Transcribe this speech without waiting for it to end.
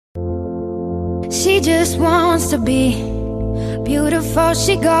She just wants to be beautiful.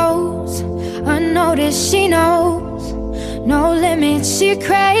 She goes unnoticed, she knows no limits. She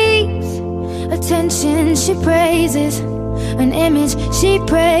craves attention, she praises an image she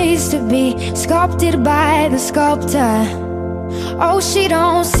prays to be sculpted by the sculptor. Oh, she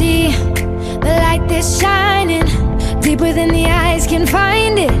don't see the light that's shining deeper than the eyes can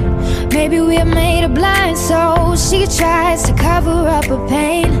find it. Maybe we're made of blind, so she tries to cover up her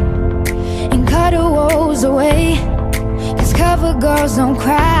pain and cut her woes away. 'Cause cover girls don't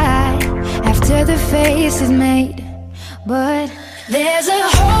cry after the face is made. But there's a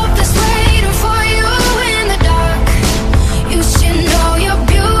hope that's waiting for you in the dark. You should know you're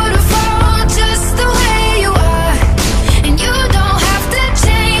beautiful just the way you are. And you don't have to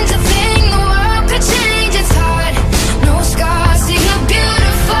change a thing, the world could change its heart. No scars, see you're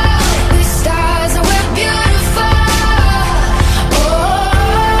beautiful. We're stars and we're beautiful.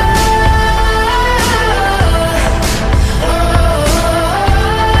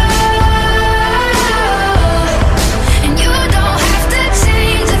 And you don't have to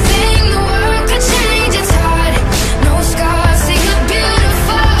change a thing, the world could change its heart. No scars, see you're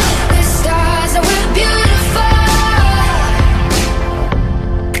beautiful. We're stars and we're beautiful.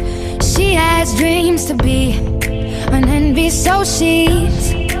 She has dreams to be an envy, so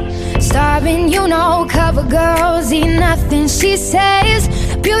she's starving, you know. Cover girls eat nothing, she says.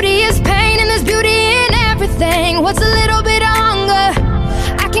 Beauty is pain and there's beauty in everything. What's a little bit of hunger?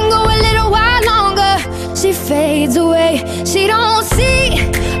 I can go a little while longer. She fades away, she don't see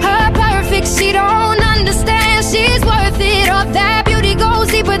her perfect. She don't understand she's worth it. All that beauty goes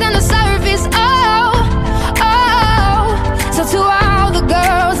deeper than the surface. Oh, oh. So to all the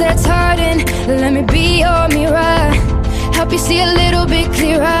girls that's hurting, let me be your mirror, help you see a little bit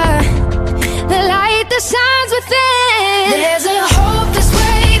clearer, the light that shines within. There's a hope that's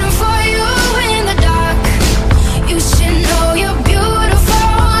waiting for you in the dark. You should know you're beautiful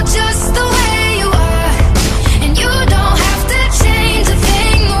just the way you are. And you don't have to change a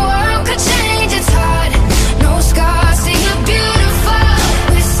thing, the world could change its heart. No scars, see you're beautiful.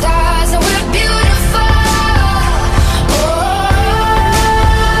 We're stars and we're beautiful.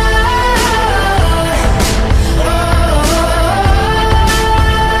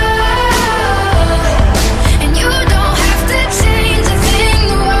 And you don't have to change a thing,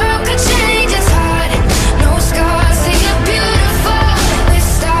 the world could change its heart. No scars, see you're beautiful. We're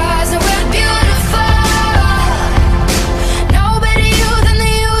stars and we're beautiful. No better you than the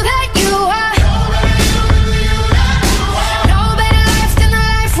you that you are. No better life than the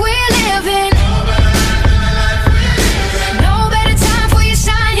life we're living. No better time for you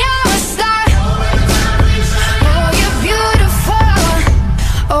shine, you're a star. Oh, you're beautiful.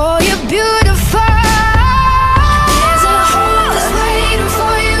 Oh, you're beautiful. There's a hope that's waiting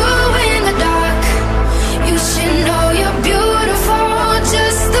for you in the dark. You should know you're beautiful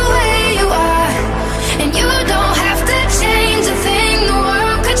just the way you are. And you don't have to change a thing, the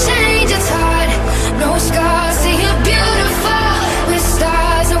world could change its heart. No scars, see you're beautiful. We're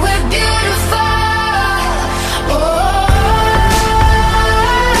stars and we're beautiful.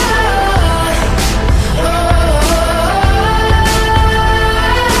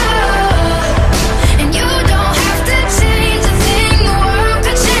 And you don't have to change a thing, the world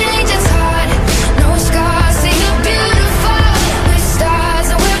could change its heart. No scars, see you're beautiful. We're stars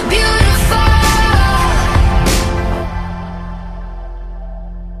and we're beautiful.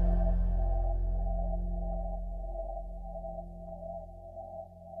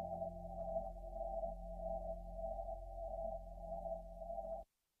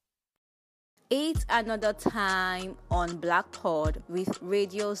 It's another time on Black Pod with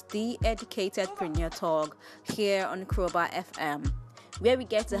radio's The Educated Premier Talk here on Crowbar FM, where we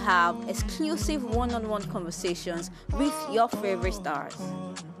get to have exclusive one-on-one conversations with your favorite stars.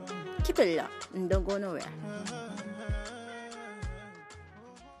 Keep it locked and don't go nowhere.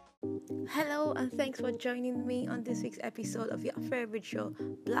 Hello and thanks for joining me on this week's episode of your favorite show,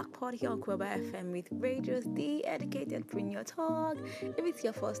 Black Pod here on Crowbar FM with radio's The Educated Premier Talk. If it's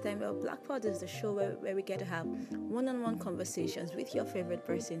your first time, well, Black Pod is the show where we get to have one-on-one conversations with your favorite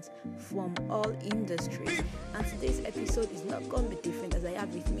persons from all industries. And today's episode is not going to be different, as I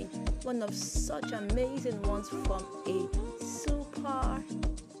have with me one of such amazing ones from a super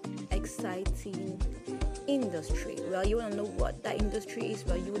exciting industry. Well, you want to know what that industry is?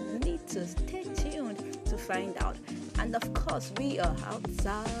 Well, you would need to stay tuned to find out. And of course, we are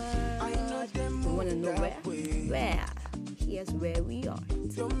outside. You want to know where? Where? Here's where we are.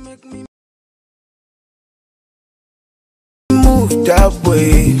 Move that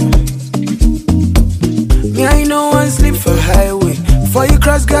way. Me, I know one sleep for highway. Before you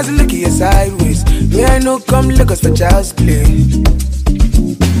cross, girls, look at your sideways. Me, I know come look us for child's play.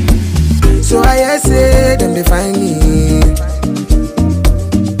 So I say, them they find me.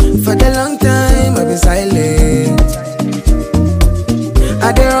 For the long time, I've been silent.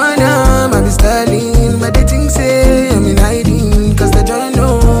 I dey run I be styling. But they think say I'm in hiding, cause they don't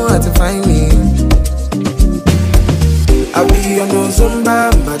know how to find me. I be on no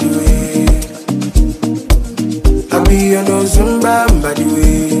Zumba, by the way. I be on no Zumba, by the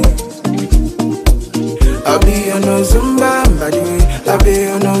way. I be on no Zumba, by the way. I be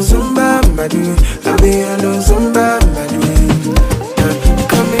on no Zumba, by the way. I be on no Zumba, by the way.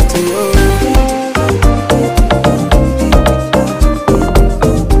 Coming to you.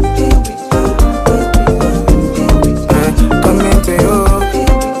 Coming to you.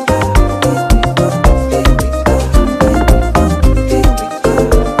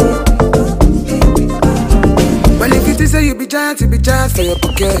 Well, if you say you be giant for your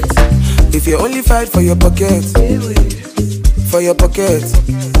pockets. If you only fight for your pockets, for your pockets.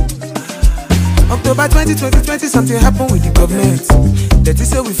 October 2020, something happened with the government. That is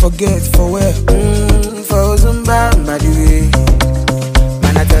say we forget for where? For Zumba, by the way.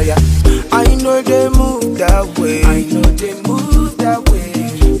 Man, I tell ya, I know they move that way. I know they move that way.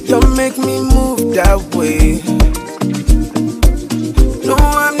 Don't make me move that way. No,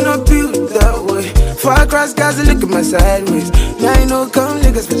 I'm not built that way. Far across guys, look at my sideways. Now I know come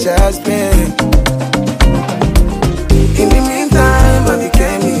niggas for child's play. In the meantime, I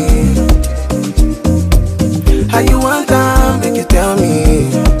became me. How you want time, make you tell me.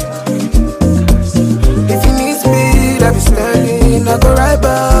 If you need speed, I be sterling. I go right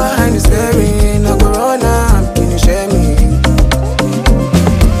behind the steering. I go run up, can you share me?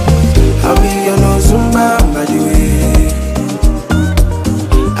 I'll be on no Zumba, by the way.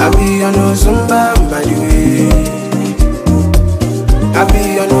 I'll be on no Zumba, by the way. I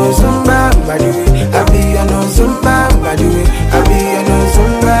be on no Zumba, by the way. I be on no Zumba, by the way. I be on no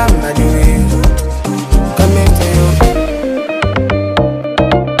Zumba, by the way. Coming to you.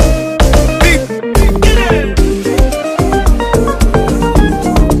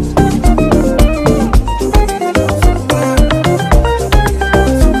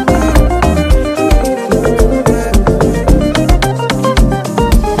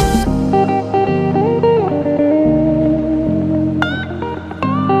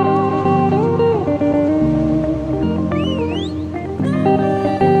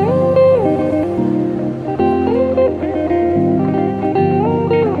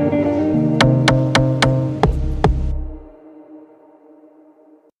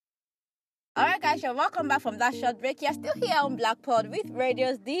 Welcome back from that short break. You're still here on Blackpod with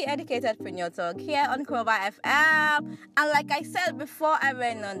Radio's The Educated Preneur Talk here on Crowbar FM. And like I said before I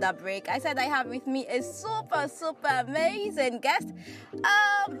went on that break, I said I have with me a super amazing guest.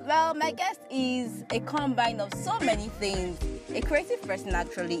 Well, my guest is a combine of so many things. A creative person,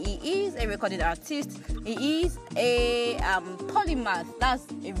 actually. He is a recording artist. He is a polymath. That's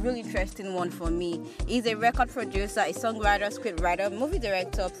a really interesting one for me. He's a record producer, a songwriter, scriptwriter, movie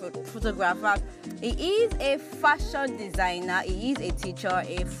director, photographer. He is a fashion designer. He is a teacher,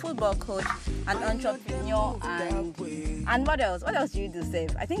 a football coach, an entrepreneur, and what else? What else do you do,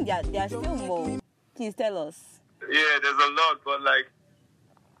 Seth? I think there are still more. Please tell us. Yeah, there's a lot, but like,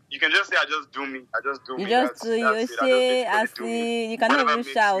 you can just say I just do me. I just do me. You just do you say, I see. You cannot even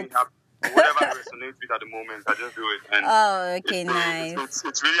shout. Whatever I resonate with at the moment, I just do it. And oh, okay, nice.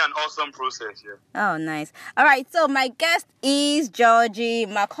 It's really an awesome process, yeah. Oh, nice. All right, so my guest is Georgy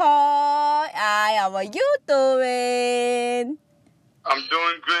McCoy. Hi, how are you doing? I'm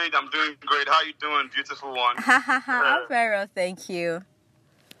doing great. How you doing, beautiful one? I'm very well, thank you.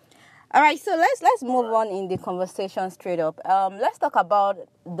 All right, so let's move on in the conversation straight up. Let's talk about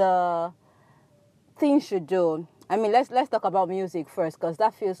the things you do. I mean, let's talk about music first, because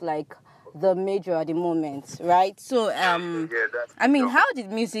that feels like the major at the moment, right? So, I mean, how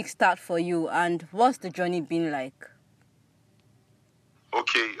did music start for you, and what's the journey been like?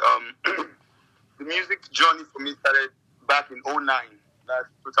 Okay, the music journey for me started back in 2009. That's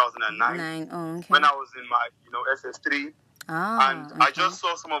 2009. Oh, okay. When I was in my, SS3. And I just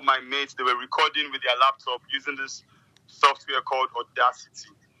saw some of my mates, they were recording with their laptop using this software called Audacity.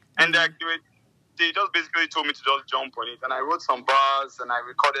 And they just basically told me to just jump on it. And I wrote some bars and I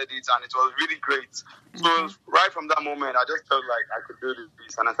recorded it, and it was really great. So right from that moment, I just felt like I could do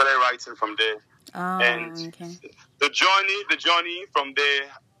this, and I started writing from there. The journey from there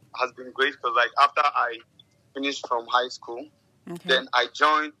has been great, because like after I finished from high school, then I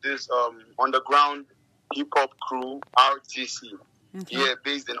joined this underground hip-hop crew, RTC,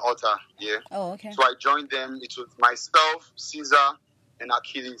 based in Otta, So I joined them. It was myself, Caesar, and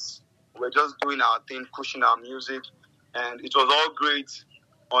Achilles. We're just doing our thing, pushing our music, and it was all great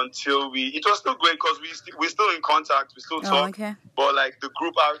until it was still great because we're still in contact, we still talk, but like the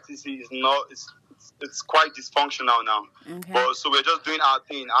group RTC is not, it's quite dysfunctional now. But so we're just doing our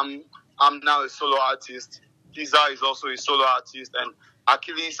thing. I'm now a solo artist. Giza is also a solo artist, and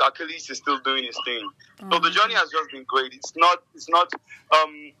Achilles is still doing his thing. So the journey has just been great. It's not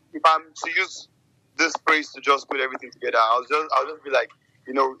if I'm to use this phrase to just put everything together, I'll just be like,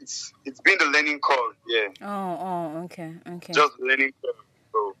 it's been the learning curve, yeah. Okay. Just learning curve.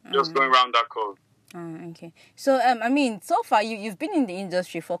 So just going around that curve. Okay. So I mean, so far you've been in the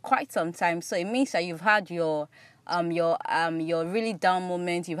industry for quite some time. So it means that you've had your really down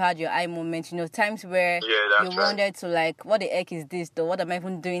moments, you've had your high moments, times where you wondered to like, what the heck is this though? What am I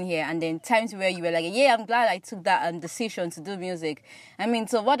even doing here? And then times where you were like, yeah, I'm glad I took that decision to do music. I mean,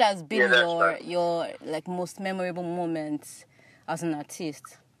 so what has been your like most memorable moments as an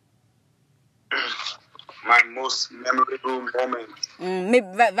artist? My most memorable moment. Maybe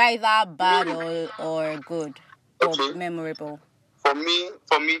either bad or good or memorable. For me,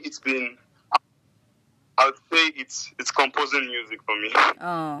 it's been. I would say it's composing music for me.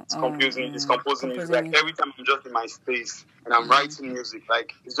 It's composing music. Like every time I'm just in my space and I'm writing music,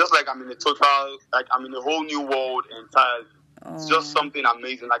 like it's just like I'm in a whole new world entirely. It's just something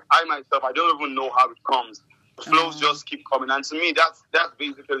amazing. Like I myself, I don't even know how it comes. The flows just keep coming, and to me, that's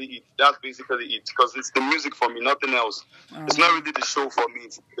basically it. That's basically it, because it's the music for me, nothing else. It's not really the show for me.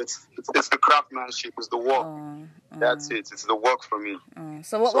 It's the craftsmanship, it's the work. That's it. It's the work for me.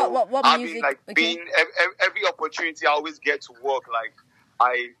 So what music? I've been being every opportunity I always get to work. Like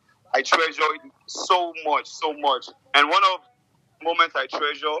I treasure it so much. And one of the moments I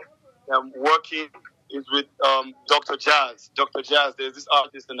treasure working is with Dr. Jazz. Dr. Jazz. There's this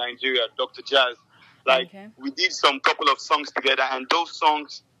artist in Nigeria, Dr. Jazz. Like, we did some couple of songs together, and those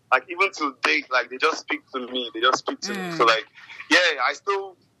songs, like, even to date, like, they just speak to me. So, like, yeah, I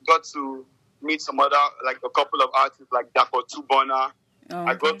still got to meet some other, like, a couple of artists, like Dapo Tubona.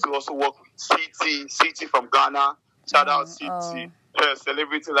 I got to also work with CT from Ghana. Shout out CT.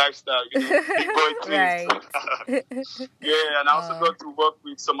 Celebrity lifestyle, big boy dreams. Yeah, and I also got to work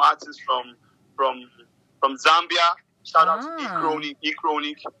with some artists from Zambia. Shout out to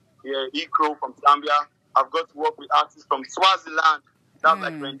E-Chronic. Yeah, E-Crow from Zambia. I've got to work with artists from Swaziland. That's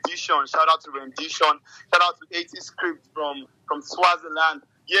like Rendition. Shout out to Rendition. Shout out to 80 Script from Swaziland.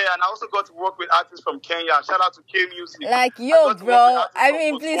 Yeah, and I also got to work with artists from Kenya. Shout out to K Music. Like, yo, bro. I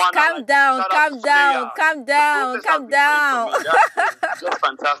mean, please calm down. Just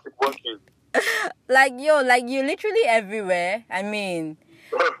fantastic working. Like, you're literally everywhere. I mean,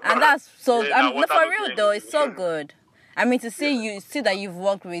 and that's so. For real though, it's so good. I mean, to see that you've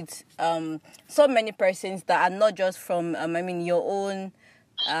worked with so many persons that are not just from your own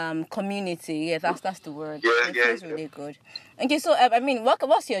community. Yeah, that's the word. It feels really good. Okay, so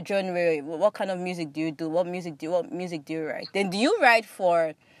what's your genre? What kind of music do you do? What music do you write? Then do you write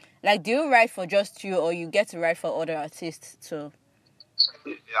for just you, or you get to write for other artists too?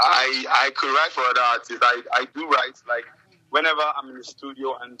 I could write for other artists. I do write, like, whenever I'm in the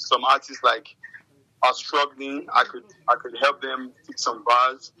studio and some artists like are struggling, I could help them fix some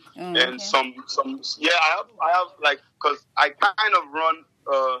bars and some I have like, because I kind of run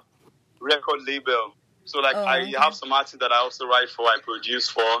a record label, so like I have some artists that I also write for, I produce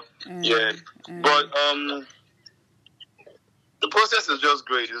for, but the process is just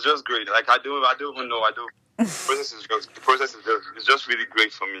great. It's just great. Like I don't even know. The process is just really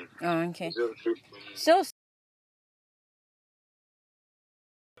great for me. Okay. So.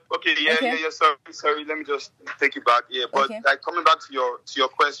 Okay, yeah. Sorry. Let me just take it back. Yeah, but like coming back to your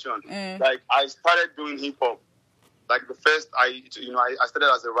question, like I started doing hip hop. Like the first, I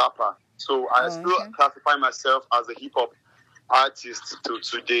started as a rapper, so I still classify myself as a hip hop artist to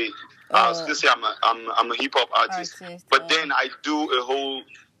today. I'll still say I'm a hip hop artist, but then I do a whole,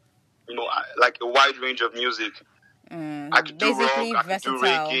 like a wide range of music. I could do rock, I could do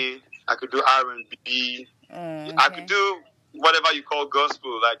reggae, I could do R&B, I could do whatever you call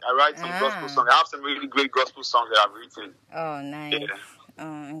gospel. Like I write some gospel songs. I have some really great gospel songs that I've written. Oh, nice. Yeah.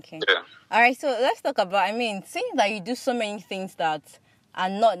 Oh, okay. Yeah. All right, so let's talk about, seeing that you do so many things that are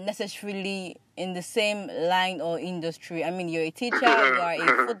not necessarily in the same line or industry. You're a teacher, you are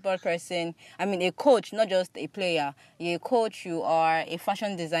a football person, a coach, not just a player. You're a coach, you are a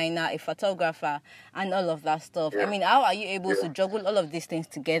fashion designer, a photographer, and all of that stuff. Yeah. How are you able to juggle all of these things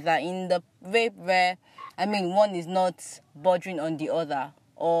together in the way where, one is not bordering on the other,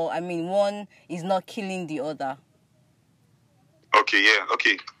 or, one is not killing the other?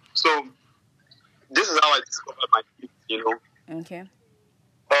 Okay. So, this is how I discovered my gift, Okay.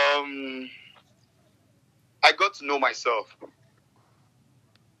 I got to know myself.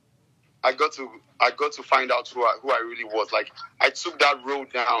 I got to find out who I really was. Like, I took that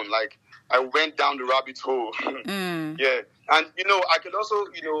road down. Like, I went down the rabbit hole. Yeah, and I could also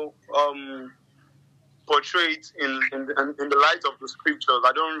portray it in the light of the scriptures.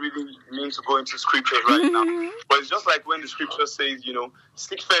 I don't really mean to go into scriptures right now, but it's just like when the scripture says,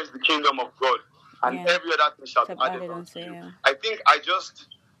 seek first the kingdom of God, and every other thing shall be added unto you. I think I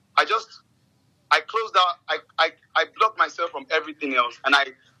closed out. I blocked myself from everything else, and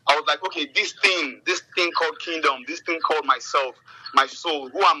I was like, okay, this thing called kingdom, this thing called myself, my soul,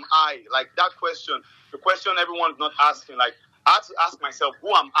 who am I? Like, that question, the question everyone's not asking. Like, I had to ask myself,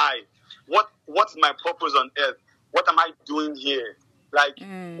 who am I? What's my purpose on earth? What am I doing here? Like,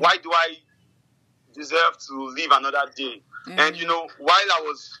 why do I deserve to live another day? And while I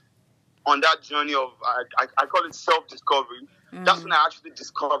was on that journey of, I call it self-discovery, that's when I actually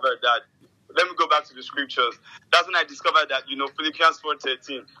discovered that. Let me go back to the scriptures. That's when I discovered that, Philippians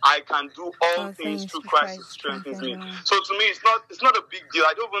 4:13, I can do all things through Christ who strengthens me. So to me, it's not a big deal.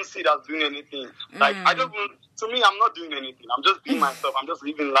 I don't even see it as doing anything. Like, to me, I'm not doing anything. I'm just being myself. I'm just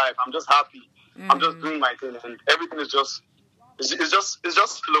living life. I'm just happy. I'm just doing my thing, and everything is just, it's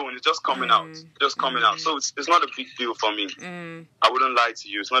just flowing. It's just coming out. Just coming out. So it's not a big deal for me. I wouldn't lie to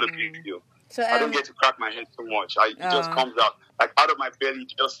you. It's not a big deal. So, I don't get to crack my head too much. It just comes out. Like, out of my belly,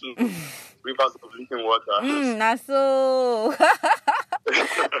 just rivers of living water. That's so.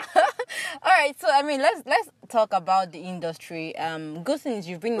 All right, so let's talk about the industry. Good thing is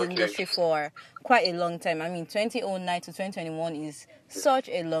you've been in the industry for quite a long time. 2009 to 2021 is such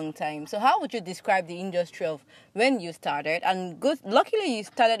a long time. So how would you describe the industry of when you started? And luckily you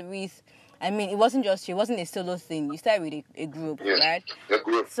started with, it wasn't just you. It wasn't a solo thing. You started with a group, right? A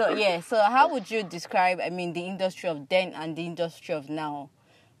group. So So how would you describe, the industry of then and the industry of now?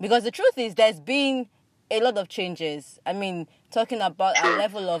 Because the truth is, there's been a lot of changes. Talking about a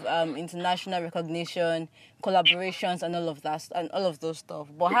level of international recognition, collaborations, and all of that, and all of those stuff.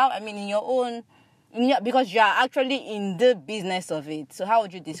 But how? In your own, because you are actually in the business of it. So how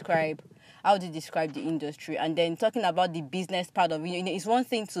would you describe? How would you describe the industry? And then talking about the business part of it, it's one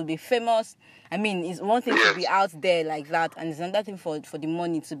thing to be famous. It's one thing to be out there like that, and it's another thing for the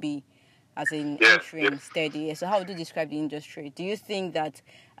money to be, as in entering steady. So how would you describe the industry? Do you think that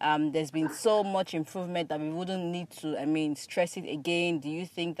there's been so much improvement that we wouldn't need to, stress it again? Do you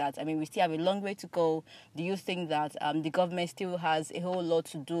think that, we still have a long way to go? Do you think that the government still has a whole lot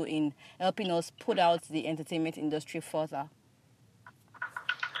to do in helping us put out the entertainment industry further?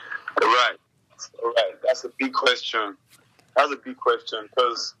 All right. That's a big question.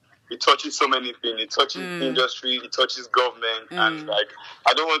 Because it touches so many things. It touches industry, it touches government, and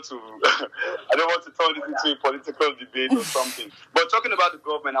I don't want to turn this into a political debate or something. But talking about the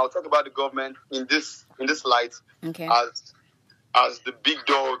government, I'll talk about the government in this light as the big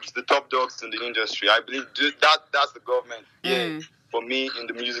dogs, the top dogs in the industry. I believe that's the government. For me in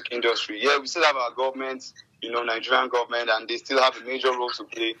the music industry. We still have our government, Nigerian government, and they still have a major role to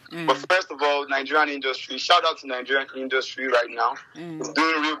play. But first of all, Nigerian industry, shout out to Nigerian industry right now. It's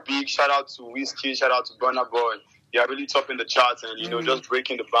doing real big. Shout out to Whiskey, shout out to Burna Boy. They are really topping the charts and, just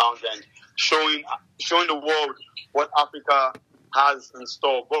breaking the bounds and showing the world what Africa has in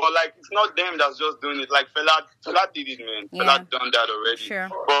store. But, it's not them that's just doing it. Like, Fela did it, man. Fela done that already. Sure.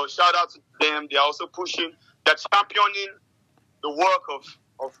 But shout out to them. They're also pushing, they're championing the work of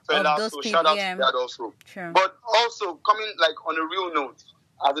Fela, so people, shout out to that also. Sure. But also coming on a real note,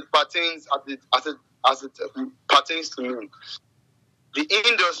 as it pertains to me, the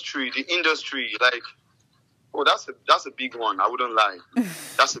industry, that's a big one. I wouldn't lie,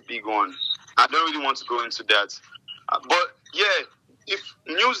 that's a big one. I don't really want to go into that, but if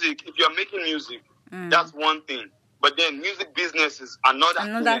you're making music, that's one thing. But then music business is another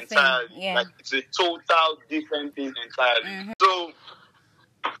thing entirely. It's a total different thing entirely. So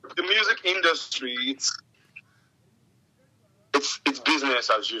the music industry, it's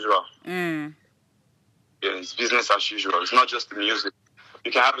business as usual. It's business as usual. It's not just the music.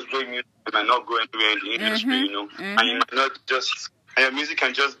 You can have a great music and might not go anywhere in the industry, and you might not and your music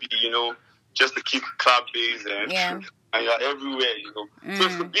can just be, just a kick, clap, bass, and you're everywhere, So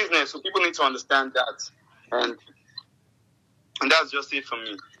it's the business. So people need to understand that, and that's just it for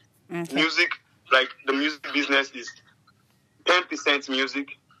me. Music, the music business is 10%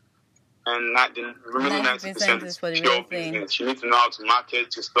 music, and the remaining 90% is pure business. You need to know how to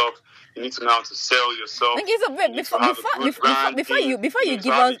market your stuff. You need to know how to sell yourself. Before you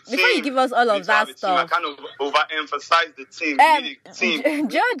give us all of that stuff, I kind of overemphasize the team.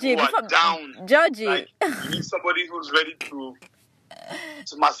 Georgy, Georgy, Georgy, you need somebody who's ready to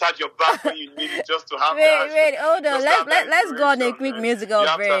to massage your back when you need it, just to have wait, hold on. Let's go on a quick musical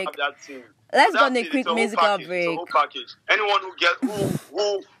break. Let's go on a quick musical break. It's a whole package. Anyone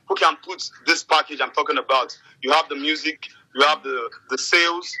who can put this package I'm talking about, you have the music, you have the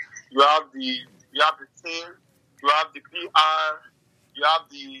sales, you have the team, you have the PR, you have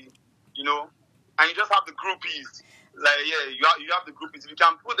the, and you just have the groupies. Like, you have the groupies. If you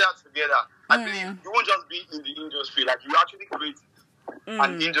can put that together, I believe you won't just be in the industry. Like, you actually create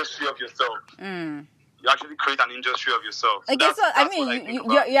an industry of yourself. You actually create an industry of yourself. So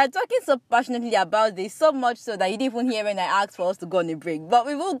you are talking so passionately about this, so much so that you didn't even hear when I asked for us to go on a break. But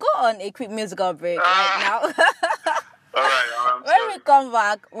we will go on a quick musical break right now. All right. When we come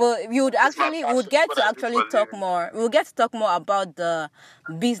back, we'll get to talk more about the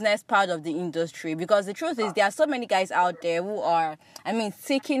business part of the industry, because the truth is there are so many guys out there who are,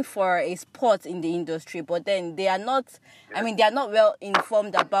 seeking for a spot in the industry, but then they are not well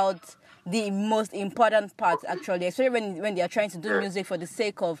informed about the most important part, actually, especially when they are trying to do music for the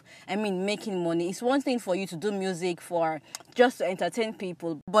sake of, making money. It's one thing for you to do music for just to entertain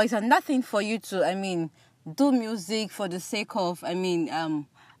people, but it's another thing for you to, do music for the sake of,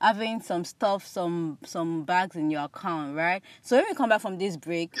 having some stuff, some bags in your account, right? So when we come back from this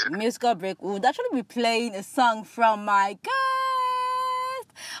musical break, we'll actually be playing a song from my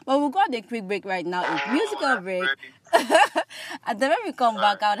guest. But we'll go on a quick break right now, a musical break. And then when we come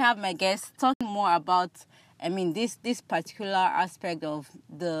back, I'll have my guest talking more about, this particular aspect of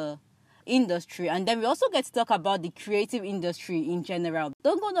the industry, and then we also get to talk about the creative industry in general.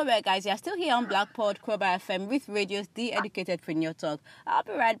 Don't go nowhere, guys. You're still here on Blackport Kroba FM with Radio's The Educated Premier Talk. I'll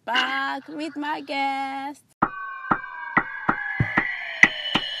be right back with my guest.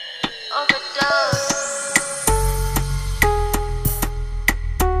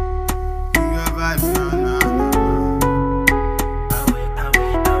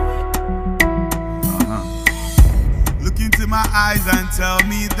 My eyes and tell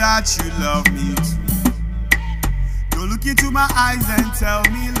me that you love me too. Don't look into my eyes and tell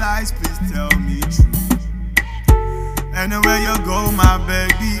me lies, please tell me true. Anywhere you go, my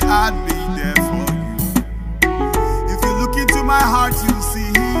baby, I'd be there for you. If you look into my heart, you'll see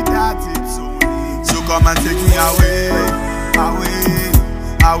that it's only. So come and take me away, away,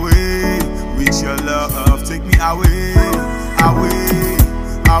 away with your love. Take me away, away,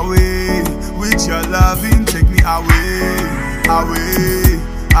 away with your loving. Take me away, away,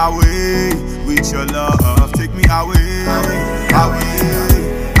 away with your love. Take me away, away,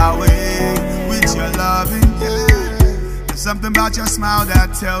 away with your loving. Yeah. There's something about your smile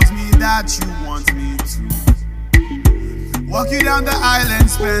that tells me that you want me to walk you down the aisle and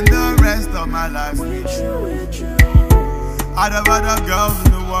spend the rest of my life with you. Out of other girls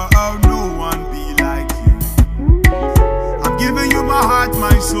in the world, no one be like you. I'm giving you my heart,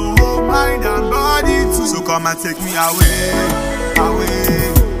 my soul, mind and body too. So come and take me away,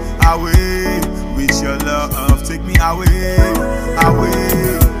 away, away with your love. Take me away,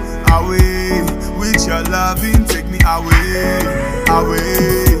 away, away with your loving. Take me away,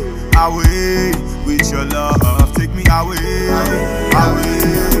 away, away with your love. Take me away, away,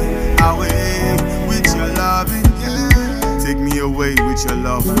 away with your loving. Yeah. Take me away with your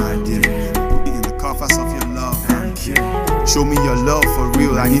love, my dear. Put me in the coffers of your love. Show me your love for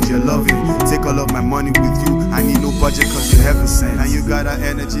real, I need your loving. Take all of my money with you, I need no budget cause you're heaven sent. And you got an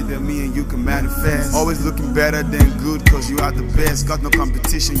energy that me and you can manifest. Always looking better than good cause you are the best. Got no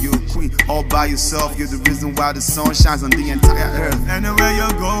competition, you're a queen all by yourself. You're the reason why the sun shines on the entire earth. Anywhere you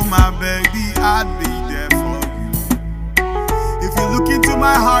go, my baby, I'd be there for you. If you look into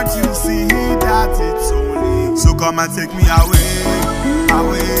my heart, you'll see that it's only. So come and take me away,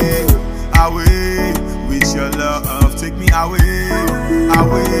 away, away with your love. Take me away,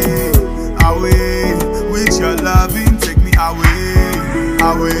 away, away with your loving. Take me away,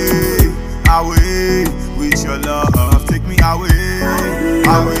 away, away with your love. Take me away,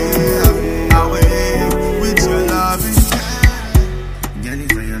 away, away with your loving. Girl,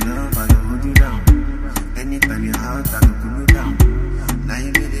 for your love, I don't hold you down. Anytime you out, I don't pull you down. Now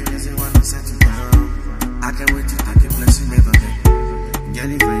you be the reason why I set you down. I can't wait to take a blessing never get.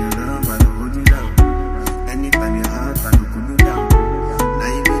 Girl, for your love, I don't hold you down. Anytime you out, I don't pull you down. Now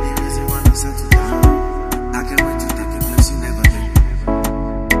you be the reason why I set you down. I can't wait to take a blessing never get.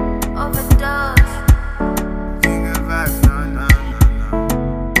 Overdose. King of vibes, no, no, no,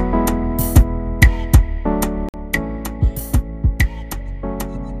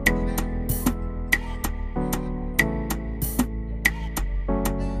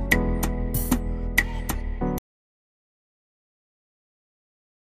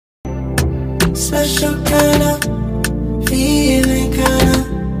 Special kind of feeling,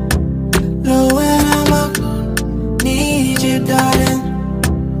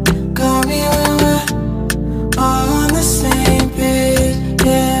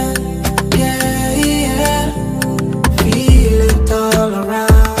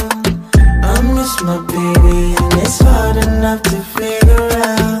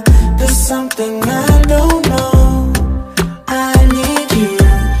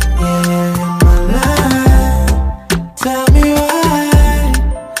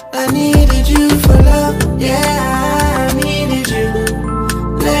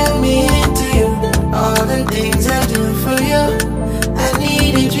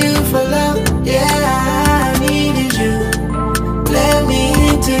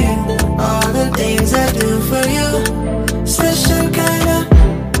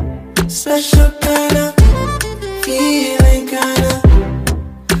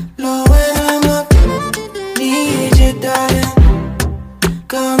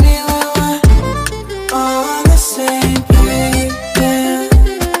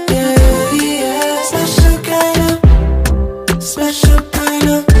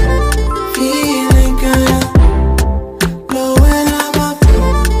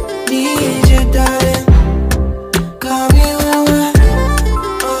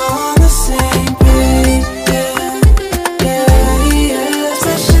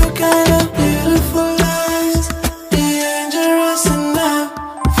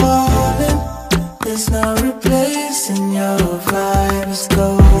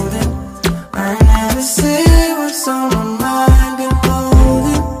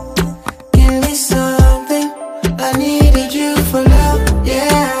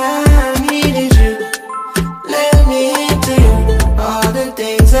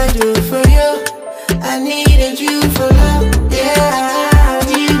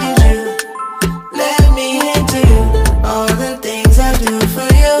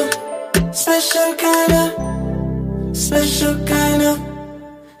 special kind of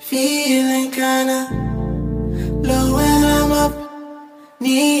feeling kinda low when I'm up.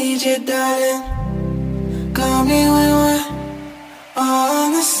 Need you, darling. Call me when we're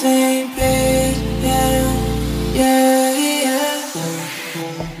on the same page. Yeah, yeah, yeah.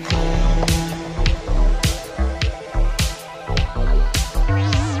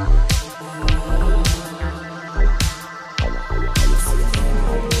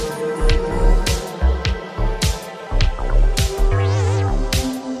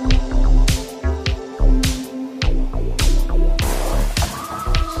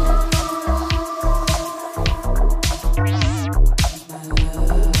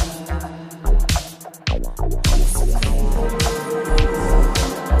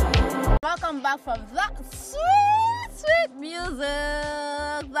 Welcome back from that sweet music,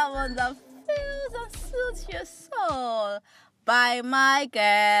 that one that feels and suits your soul, by my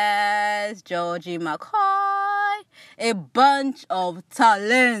guest Georgy MCCoy, a bunch of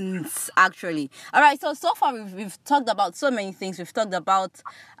talents actually. All right, so far we've talked about so many things. We've talked about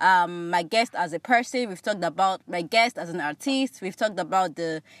my guest as a person, we've talked about my guest as an artist, we've talked about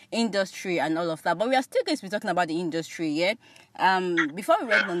the industry and all of that, but we are still going to be talking about the industry. Yeah. Before we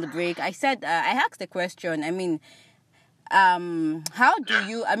went on the break, I said I asked a question. I mean, how do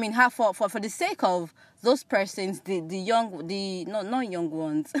you? I mean, how for the sake of those persons, not young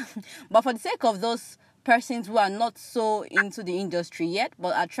ones, but for the sake of those persons who are not so into the industry yet,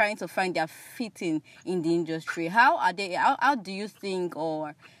 but are trying to find their fitting in the industry, how are they? How do you think,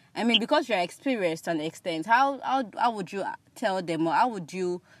 or I mean, because you're experienced to an extent, how would you tell them, or how would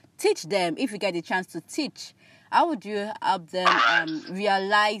you teach them if you get the chance to teach? How would you help them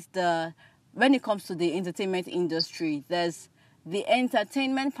realize when it comes to the entertainment industry, there's the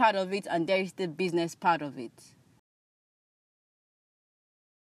entertainment part of it and there is the business part of it?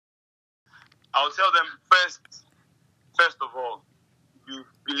 I'll tell them first of all, you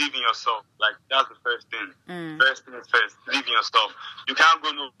believe in yourself. Like, that's the first thing. First thing is first, believe in yourself. You can't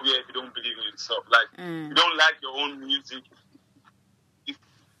go nowhere if you don't believe in yourself. Like, you don't like your own music.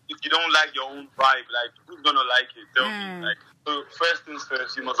 If you don't like your own vibe, like, who's gonna like it? Tell me. Like, so first things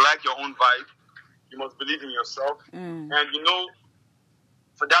first, you must like your own vibe. You must believe in yourself. And you know,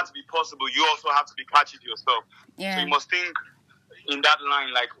 for that to be possible, you also have to be catchy to yourself. Yeah. So you must think in that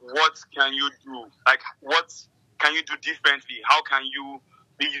line, like, what can you do? Like, what can you do differently? How can you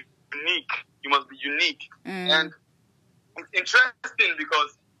be unique? You must be unique. And it's interesting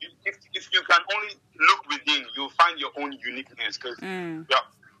because if you can only look within, you'll find your own uniqueness, because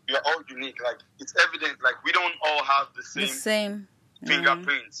we are all unique. Like, it's evident, like, we don't all have the same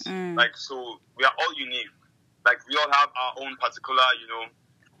fingerprints. Like, so we are all unique. Like, we all have our own particular,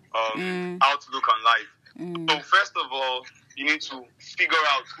 outlook on life. So first of all, you need to figure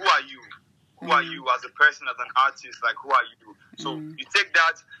out, who are you? Who are you as a person, as an artist? Like, who are you? So you take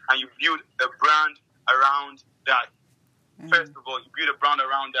that and you build a brand around that. First of all, you build a brand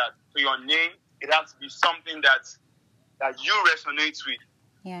around that. So your name, it has to be something that you resonate with.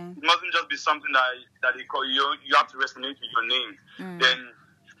 Yeah. It mustn't just be something that they call you. You have to resonate with your name.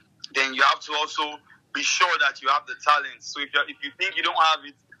 Then you have to also be sure that you have the talent. So if you think you don't have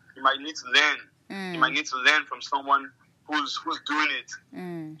it, you might need to learn. You might need to learn from someone who's doing it.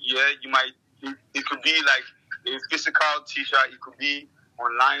 Yeah, you might. It could be like a physical teacher. It could be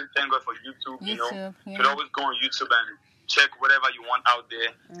online. Thank God for YouTube. You could always go on YouTube and check whatever you want out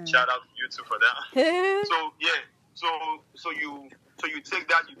there. Shout out to YouTube for that. So yeah. So you take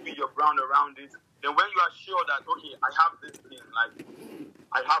that, you build your brand around it. Then when you are sure that, okay, I have this thing, like,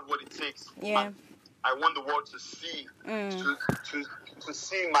 I have what it takes. Yeah. I want the world to see, to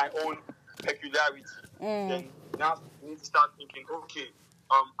see my own peculiarity. Then now you need to start thinking, okay,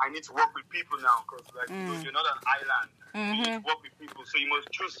 I need to work with people now, because like you're not an island. You need to work with people, so you must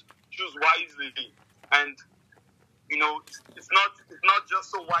choose wisely. And it's not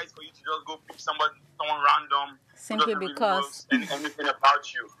just so wise for you to just go pick someone random simply because really knows anything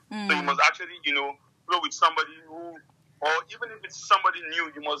about you. So you must actually go with somebody who, or even if it's somebody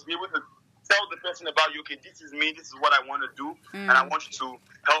new, you must be able to tell the person about you. Okay, this is me. This is what I want to do, and I want you to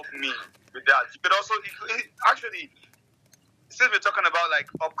help me with that. You could also actually, since we're talking about like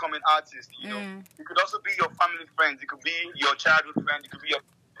upcoming artists, it could also be your family friends. It could be your childhood friend. It could be your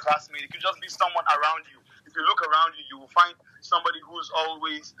classmate. It could just be someone around you. If you look around you, you will find somebody who's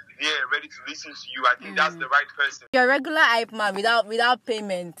always there, ready to listen to you. I think that's the right person. Your regular hype man without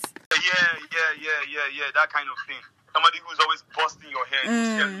payment. Yeah, that kind of thing. Somebody who's always busting your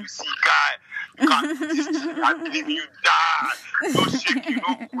head. You see, guy, you can't do this. I believe you die. No shaking,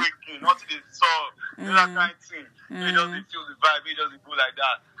 no quaking, nothing is solved. That kind of thing. He doesn't feel the vibe. He doesn't go like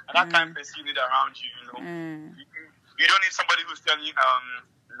that. and that kind of person you need around you. You know, you don't need somebody who's telling you,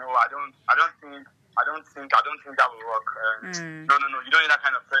 no, I don't think that will work. No. You don't need that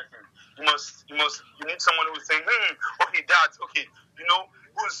kind of person. You need someone who's saying, okay, Dad, okay, you know,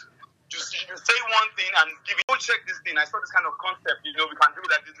 who's just you say one thing and give it. Go check this thing. I saw this kind of concept. You know, we can do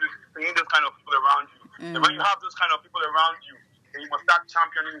like this. We need those kind of people around you. And when you have those kind of people around you, then you must start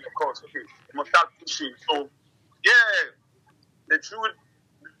championing your cause. Okay, you must start pushing. So, yeah, the truth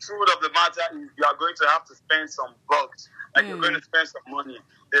of the matter is you are going to have to spend some bucks. Like you're going to spend some money.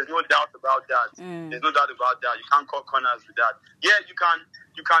 There's no doubt about that. There's no doubt about that. You can't cut corners with that. Yeah, you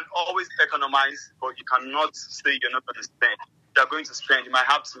can always economize, but you cannot say you're not going to spend. You're going to spend. You might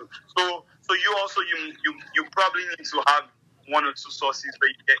have to. So you also you probably need to have one or two sources where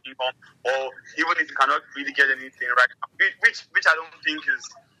you get income, or even if you cannot really get anything right now, which I don't think is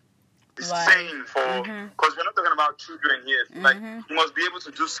sane for, because we're not talking about children here. Like you must be able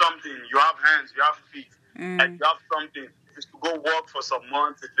to do something. You have hands, you have feet, and you have something. If it's to go work for some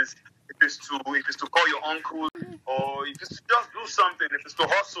months, if it's to call your uncle, or if it's to just do something, if it's to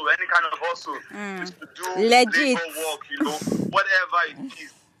hustle, any kind of hustle, if it's to do legit work, you know, whatever it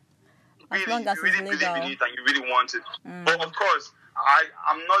is. As long as you really it's legal. believe in it and you really want it. But of course,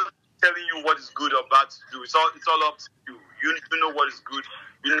 I'm not telling you what is good or bad to do. It's all up to you. You know what is good.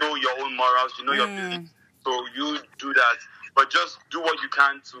 You know your own morals. You know your beliefs. So you do that. But just do what you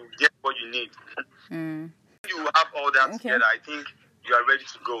can to get what you need. You have all that together. I think you are ready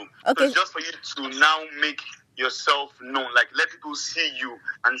to go. Okay. So it's just for you to now make yourself known. Like let people see you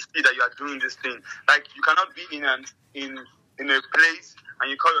and see that you are doing this thing. Like you cannot be in a place and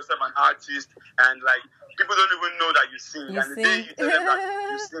you call yourself an artist and like people don't even know that you sing. And the day you tell them that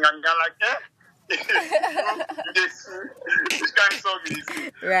you sing and they're like, you sing. This kind of song is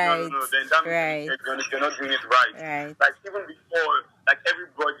sing. Right. No. Then that means you're not doing it right. Like even before, like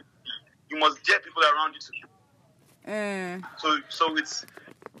everybody, you must get people around you to do. So it's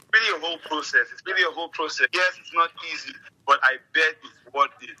really a whole process. Yes, it's not easy, but I bet it's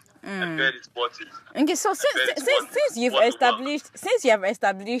worth it. I bet it's worth it. Okay, so since you have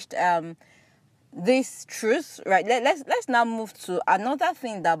established this truth, right? Let's now move to another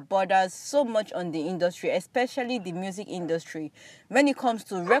thing that bothers so much on the industry, especially the music industry, when it comes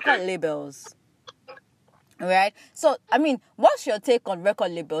to record labels. Right? So, I mean, what's your take on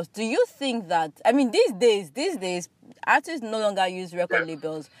record labels? Do you think that, I mean, these days, artists no longer use record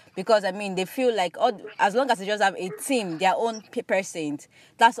labels because, I mean, they feel like as long as they just have a team, their own percent,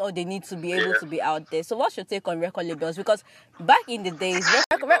 that's all they need to be able to be out there. So what's your take on record labels? Because back in the days,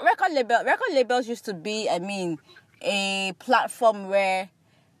 record labels used to be, I mean, a platform where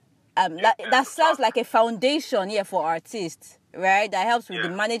that serves like a foundation here for artists. Right, that helps with the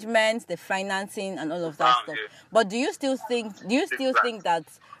management, the financing, and all of that stuff. But do you still think that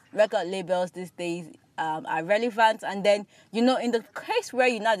record labels these days are relevant? And then, you know, in the case where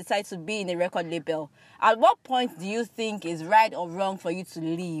you now decide to be in a record label, at what point do you think is right or wrong for you to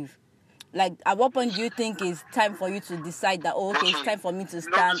leave? Like, at what point do you think it's time for you to decide that, it's time for me to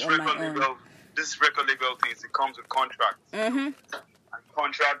stand on my own? This record label thing, it comes with contracts. And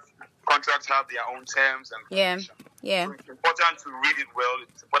contracts have their own terms and conditions. Yeah. So it's important to read it well.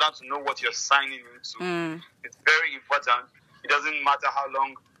 It's important to know what you're signing into. It's very important. It doesn't matter how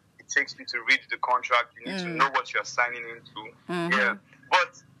long it takes you to read the contract. You need to know what you're signing into. Yeah.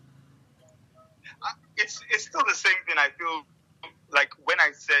 But it's still the same thing. I feel like when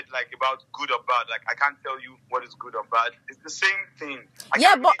I said like about good or bad, like I can't tell you what is good or bad. It's the same thing. But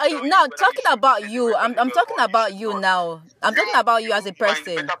now talking about you, I'm talking about you now. I'm talking about you as a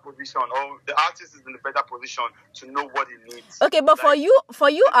person. In a better position, or the artist is in a better position to know what he needs. Okay, but like, for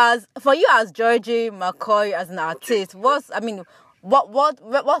you as Georgy MCCoy as an artist, what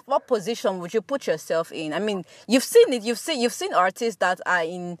position would you put yourself in? I mean, you've seen it. You've seen artists that are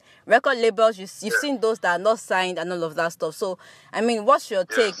in record labels. You've seen those that are not signed and all of that stuff. So, I mean, what's your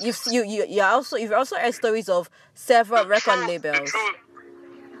take? You've also heard stories of several record labels.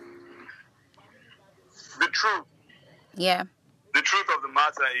 The truth. Yeah. The truth of the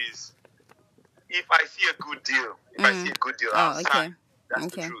matter is, if I see a good deal, I'll sign. That's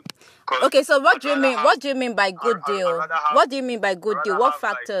the truth. Okay, so what do you mean by good deal? What do you mean by good deal? What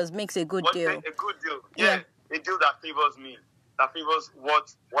factors makes a good deal? A good deal, a deal that favors me, that favors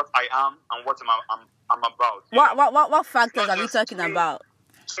what I am and what I'm about. What factors are we talking about?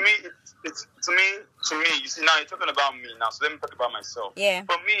 To me, to me. You see, now you're talking about me now, so let me talk about myself. Yeah.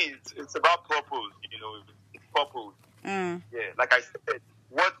 For me, it's about purpose. You know, it's purpose. Yeah, like I said,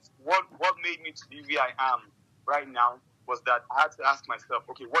 what made me to be where I am right now was that I had to ask myself,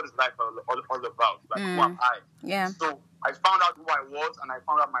 okay, what is life all about? Like, who am I? Yeah. So I found out who I was, and I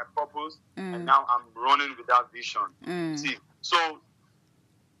found out my purpose, and now I'm running with that vision. See, so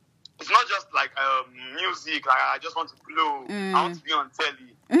it's not just like music. Like I just want to blow. I want to be on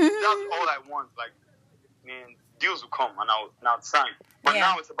telly. That's all I want. Like, man, deals will come, and I'll sign. But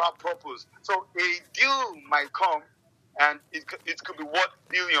now it's about purpose. So a deal might come, and it could be worth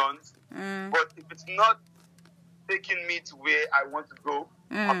billions. But if it's not taking me to where I want to go,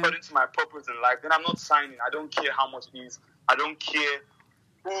 according to my purpose in life, then I'm not signing. I don't care how much it is. I don't care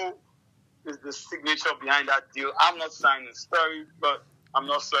who is the signature behind that deal. I'm not signing. Sorry, but I'm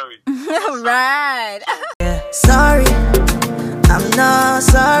not sorry. Right. Sorry, I'm not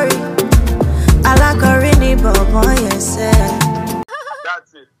sorry. I like a really boy, yes.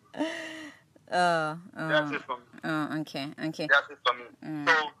 That's it. That's it for me. Okay. That's it for me.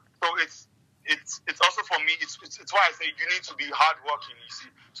 So it's also for me. It's why I say you need to be hardworking. You see.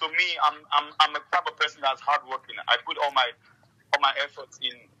 So me, I'm a type of person that's hardworking. I put all my efforts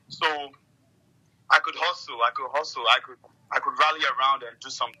in. So I could hustle. I could rally around and do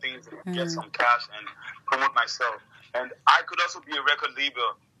some things and get some cash and promote myself. And I could also be a record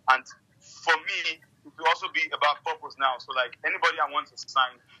label. And for me, it will also be about purpose now. So like anybody I want to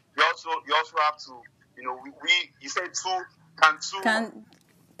sign, you also have to, you say two,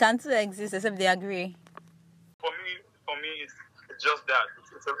 can two exist except they agree? For me, it's just that.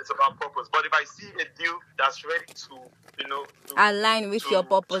 It's about purpose. But if I see a deal that's ready to align with your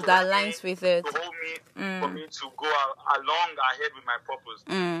purpose, that aligns with it, to hold me, for me to go along ahead with my purpose,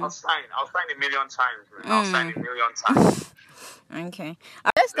 I'll sign a million times. I'll sign a million times. Okay.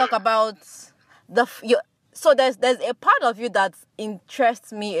 Let's talk about so there's a part of you that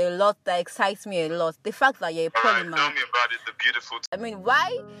interests me a lot, that excites me a lot. The fact that you're a polymath. Tell me about it, the beautiful. I mean,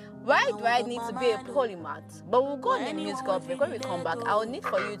 why do I need to be a polymath? But we'll go on the musical break. When we come back, I will need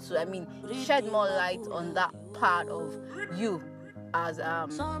for you to, shed more light on that part of you as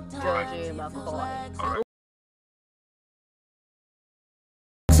Georgy MCCoy.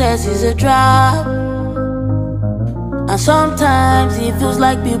 Success is a trap, and sometimes it feels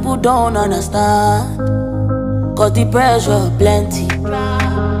like people don't understand. Cause the pressure plenty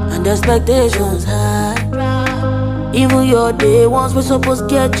and the expectations high. Even your day ones were supposed to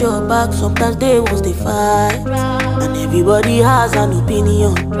get your back. Sometimes they ones they fight. And everybody has an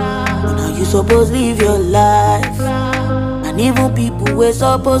opinion on how you supposed to live your life. And even people were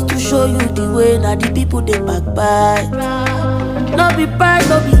supposed to show you the way. Now the people they backbite. No be pride,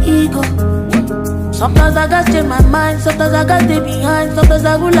 no be ego. Sometimes I gotta change my mind. Sometimes I gotta stay behind. Sometimes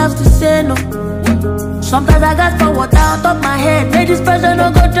I would have to say no. Sometimes I got forward down top my head. Make this pressure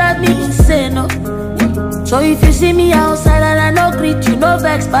no go drive me insane, no. So if you see me outside and I no greet you, no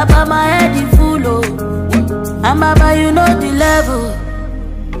vex, Papa, my head is full, oh. And Baba, you know the level.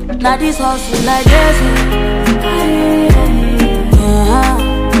 Now this hustle like this,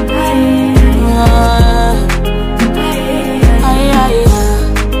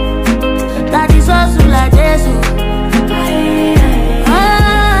 Now this hustle like this,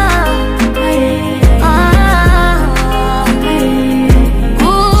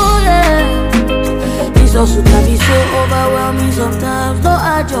 hustle can be so overwhelming sometimes. No,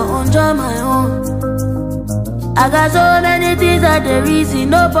 I just enjoy my own. I got so many things that the reason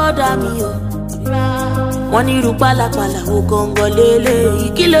no bother me, oh. One iru pala o kongolele.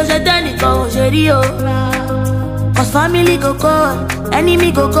 Ikilo setani ko sherio. Cause family go call,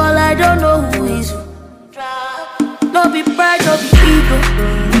 enemy go call. I don't know who is who. No be pride, no be ego.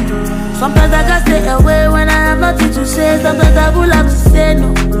 Sometimes I gotta stay away when I have nothing to say. Sometimes I will have to say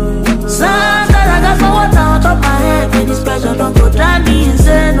no. Sometimes I got some water on top my head. May this pressure don't go drive me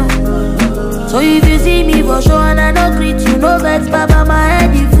insane, no. So if you see me for sure and I don't greet you, no vex, Baba, my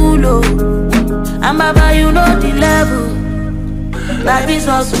head is full, oh. And Baba, you know the level. Like this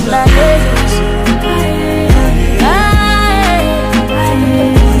hustle like this.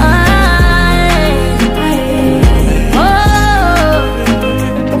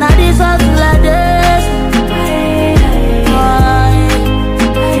 Now this hustle like this.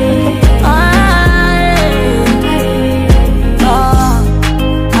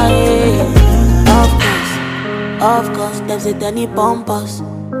 Of course, them say they need bumpers.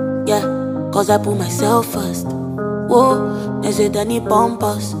 Yeah, cause I put myself first. Whoa, they say they need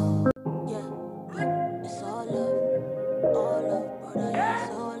bumpers. Yeah, it's all love, brother, yeah,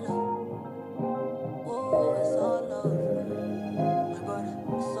 it's all love. Whoa, it's all love, my brother,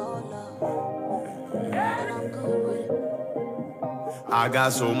 it's all love. And I'm good with it. I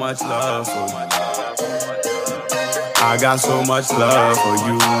got so much love for you. I got so much love for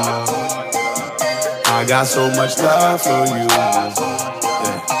you. I I got so much love for you. Yeah.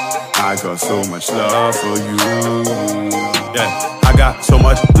 I got so much love for you. Yeah. I got so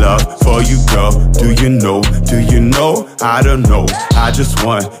much love for you, girl. Do you know? Do you know? I don't know. I just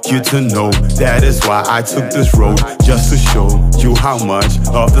want you to know. That is why I took this road, just to show you how much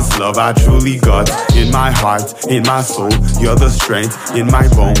of this love I truly got. In my heart, in my soul, you're the strength in my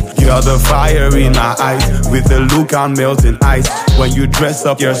bone. You're the fire in my eyes. With the look I'm melting ice. When you dress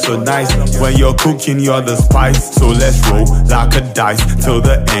up, you're so nice. When you're cooking, you're the spice. So let's roll like a dice till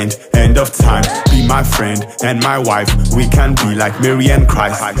the end of time. Be my friend and my wife. We can be like Mary and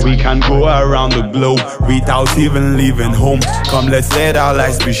Christ. We can go around the globe without even leaving home. Come, let's let our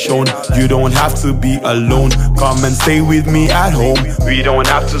lights be shown. You don't have to be alone. Come and stay with me at home. We don't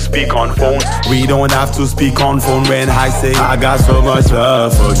have to speak on phone. We don't have to speak on phone when I say I got so much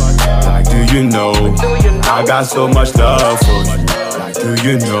love for you. Like, do you know? I got so much love for you. Like, do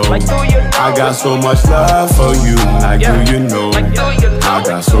you know? I got so much love for you. Like, do you know? I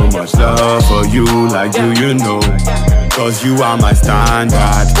got so much love for you. Like, do you know? Cause you are my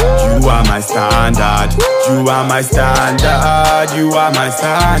standard. You are my standard. You are my standard. You are my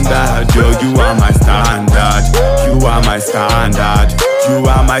standard. Yo, you are my standard. You are my standard. You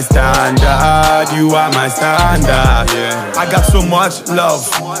are my standard. You are my standard. Yeah. I got so much love.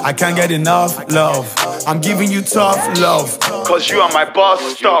 I can't get enough love. I'm giving you tough love. Cause you are my boss.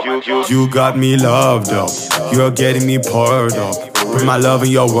 Stop. You got me loved up. You're getting me poured up. Put my love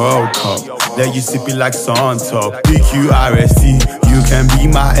in your World Cup. Let you sip it like Suntop. PQRST, you can be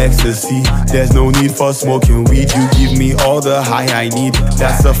my ecstasy. There's no need for smoking weed. You give me all the high I need.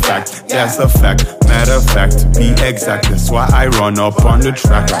 That's a fact, that's a fact. Matter of fact, to be exact. That's why I run up on the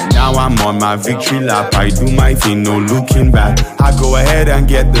track. Right now I'm on my victory lap. I do my thing, no looking back. I go ahead and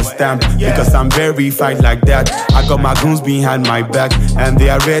get the stamp because I'm verified like that. I got my goons behind my back and they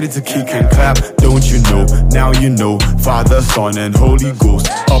are ready to kick and clap. Don't you know? Now you know. Father, Son and Holy Ghost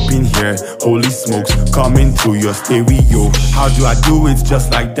up in here. Holy smokes coming through your stereo. How do I do it?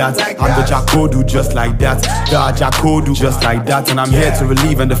 Just like that. I'm the Jacodu just like that. The Jacodu just like that. And I'm here to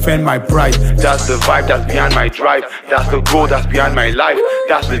relieve and defend my pride. That's the vibe that's behind my drive. That's the goal that's behind my life.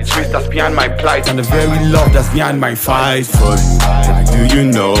 That's the twist that's behind my plight. And the very love that's behind my fight for you. Like, do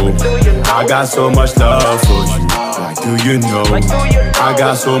you know? I got so much love for you. Like, do you know? I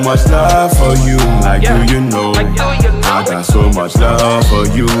got so much love for you. Like, do you know? I got so much love for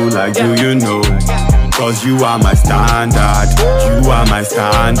you. Like, do you know? Cause you are my standard. You are my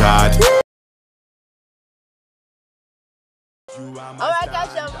standard. Alright guys,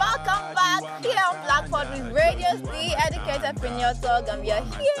 so welcome back here on Blackboard with Radio D, Educated Premier Talk, and we are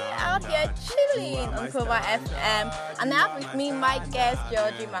out here chilling on Cobra FM, and I have with me my guest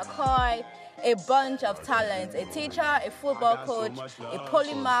Georgy MCCoy, a bunch of talents, a teacher, a football coach, a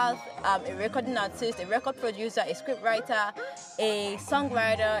polymath, a recording artist, a record producer, a scriptwriter, a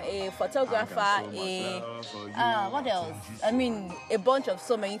songwriter, a photographer, what else? I mean, a bunch of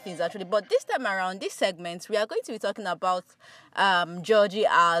so many things actually. But this time around, this segment, we are going to be talking about Georgy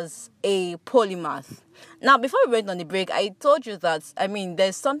as a polymath. Now, before we went on the break, I told you that, I mean,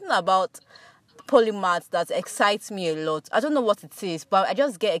 there's something about polymath that excites me a lot. I don't know what it is, but I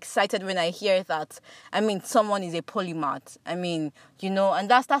just get excited when I hear that. I mean, someone is a polymath. I mean, you know, and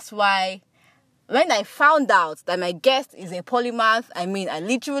that's why when I found out that my guest is a polymath, I mean, I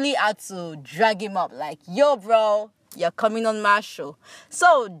literally had to drag him up like, yo, bro, you're coming on my show.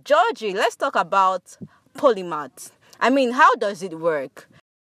 So, Georgy, let's talk about polymath. I mean, how does it work?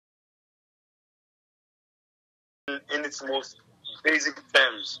 In its most basic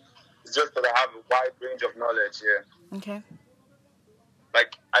terms, it's just that I have a wide range of knowledge here. Okay.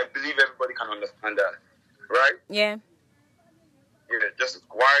 Like, I believe everybody can understand that, right? Yeah. Yeah, just a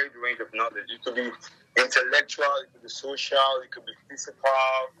wide range of knowledge. It could be intellectual, it could be social, it could be physical,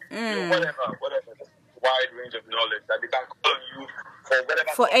 you know, whatever. Just a wide range of knowledge that they can call on you for whatever.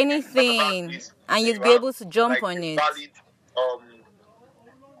 For anything, and you'd be able to jump on it.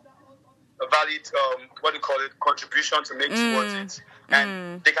 A valid, what do you call it, contribution to make towards it.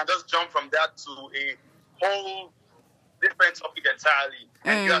 And they can just jump from that to a whole different topic entirely.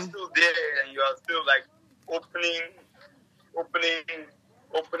 And you are still there, and you are still like opening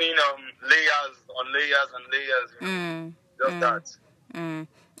layers on layers and layers. You know? Just that.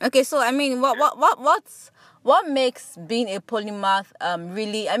 Okay, so I mean, what makes being a polymath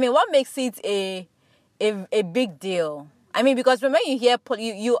really? I mean, what makes it a big deal? I mean, because when you hear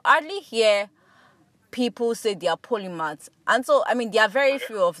you hardly hear people say they are polymaths, and so I mean there are very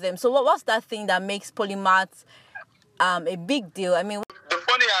few of them. So what's that thing that makes polymaths a big deal? I mean, the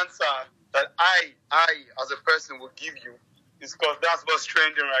funny answer that I as a person will give you is because that's what's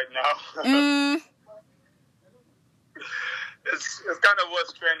trending right now. it's kind of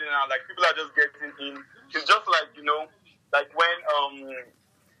what's trending now. Like people are just getting in. It's just like like when I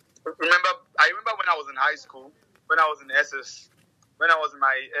remember when I was in high school, when I was in when I was in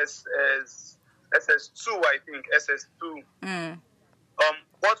my SS2, I think SS2.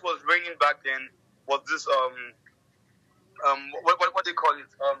 What was raining back then was this what they call it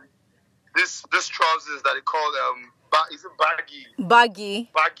this trousers that they call is it baggy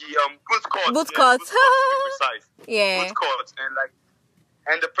boot cuts to be precise. Boot cuts,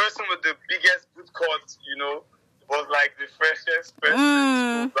 and the person with the biggest boot cuts was like the freshest person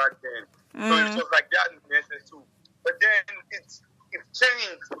in school back then. So it was like that in SS2. But then it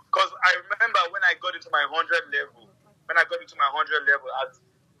changed because I remember when I got into my 100 level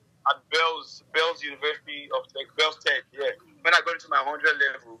at Bell's University of Bell's Tech, when I got into my 100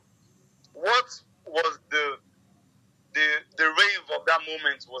 level, what was the rave of that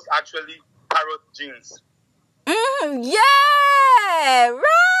moment was actually parrot jeans. Yeah, right.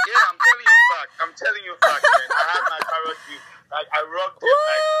 Yeah, I'm telling you fact, man. I had my parrot jeans. Like I rocked them.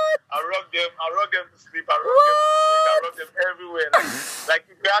 I rocked them to sleep. I rocked them everywhere. Like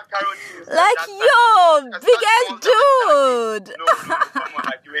if you had parrot jeans. Like big ass dude. No, come on.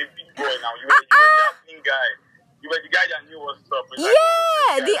 Like you were a big boy now. You were the happening guy. You were the guy that knew what's up.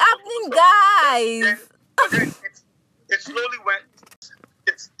 Like, the happening guys. But then it slowly went.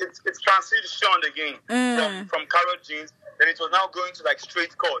 It's transitioned again from carrot jeans. Then it was now going to like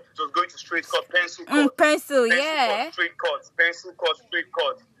straight cut. It was going to straight cut, pencil cut. Pencil cut, straight cuts, pencil cut, straight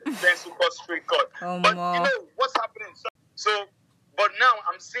cut, pencil cut, straight cut. But what's happening? So, but now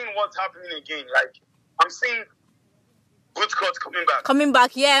I'm seeing what's happening again. Like I'm seeing boot cuts coming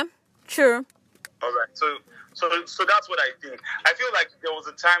back. Yeah, true. All right. So that's what I think. I feel like there was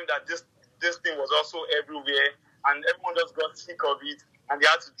a time that this thing was also everywhere, and everyone just got sick of it, and they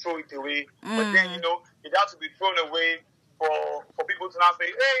had to throw it away. But then it had to be thrown away for people to now say,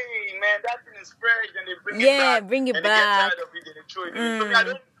 hey man, that thing is fresh, and they bring it back. Yeah, bring it and back. They get tired of it and they throw it away. So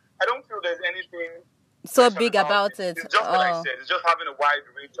I don't feel there's anything so big about it. It's just what I said. It's just having a wide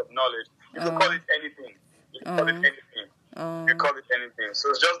range of knowledge. You can call it anything. You can call it anything. You call it anything. So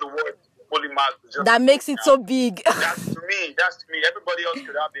it's just the word polymath. That makes it so big. That's to me. Everybody else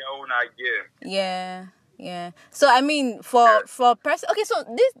could have their own idea. Yeah. So I mean, for person, okay. So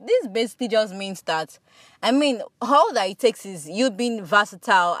this basically just means that, I mean, all that it takes is you being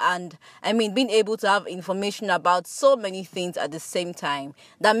versatile and being able to have information about so many things at the same time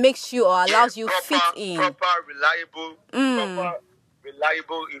that makes you or allows you fit in. Proper, reliable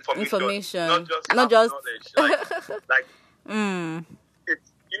information. Not just knowledge. Like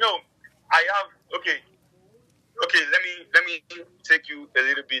it's I have okay. Let me take you a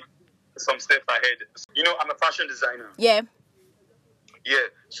little bit. Some steps ahead. I'm a fashion designer. Yeah.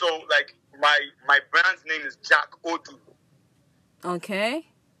 So like my brand's name is Jack Odu. Okay.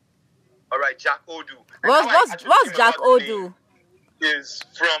 All right, Jack Odu. What's Jack Odu? Is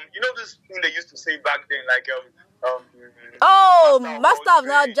from this thing they used to say back then, like master of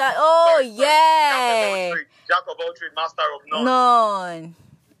none. Yeah. Jack of all trade, master of none.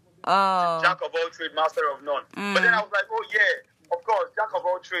 Jack of all trade, master of none. But then I was like, oh yeah. Of course, jack of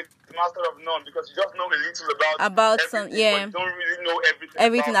all trades, master of none, because you just know a little about everything, but you don't really know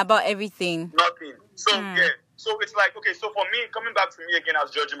everything about everything. Nothing. So so it's like, okay, so for me, coming back to me again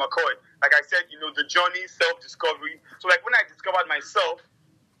as Georgy McCoy, like I said, the journey, self-discovery. So like when I discovered myself,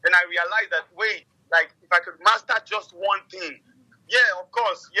 then I realized that wait, like if I could master just one thing, of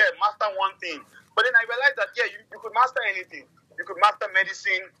course, master one thing. But then I realized that you could master anything. You could master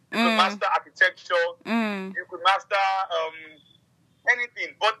medicine, you could master architecture, you could master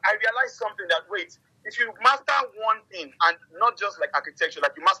anything. But I realized something that wait, if you master one thing and not just like architecture,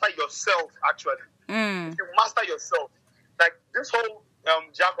 like you master yourself actually. If you master yourself, like this whole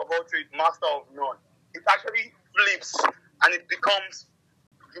jack of all trades, master of none, it actually flips and it becomes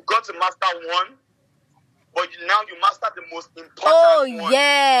you got to master one, but now you master the most important one,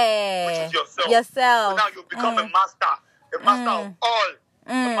 which is yourself. So now you become a master of all.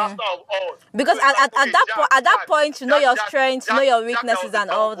 The master of all. Because at that point, you know your strengths, you know your weaknesses, and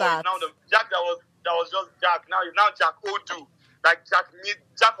all that. Now the Jack that was just Jack. Now Jack Odu, like Jack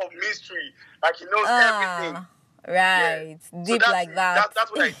of mystery, like he knows everything. Right, deep so like that.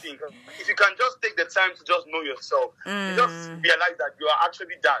 That's what I think. If you can just take the time to just know yourself, you just realize that you are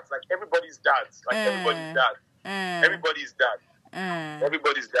actually that. Like everybody's that. Like everybody's that. Everybody's that.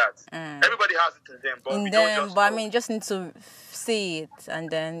 Everybody's that. Everybody has it in them, but I mean, just need to see it and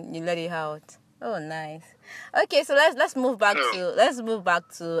then you let it out. Oh, nice. Okay, so let's move back to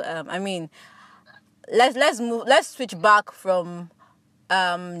let's switch back from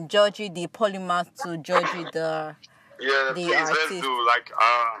Georgy the polymath to Georgy the Yeah, the please, artist. let's do, like,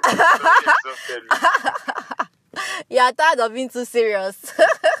 exhausted me. You're tired of being too serious.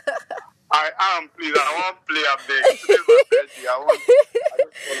 I am, please. I want to play a bit. Today's my birthday. I just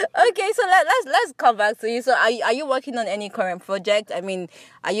wanna Okay, so let's come back to you. So are you working on any current project? I mean,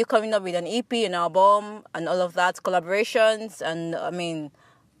 are you coming up with an EP, an album, and all of that, collaborations? And I mean,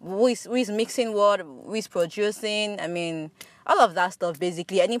 who is mixing what? Who is producing? I mean, all of that stuff,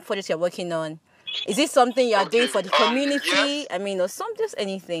 basically. Any projects you're working on? Is it something you're doing for the community? Yes. I mean, or just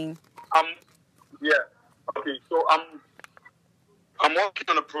anything? Yeah. Okay, so I'm working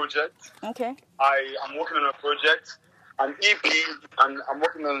on a project. Okay. I'm working on a project, an EP, and I'm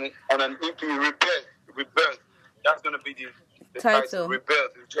working on an EP, Rebirth. That's gonna be the title.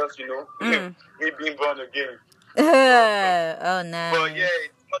 Rebirth. It's just, me being born again. Oh, nice. But yeah,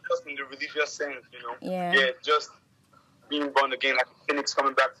 it's not just in the religious sense, Yeah. Yeah, just being born again, like a phoenix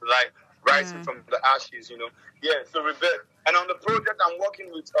coming back to life, rising from the ashes, Yeah, so Rebirth. And on the project, I'm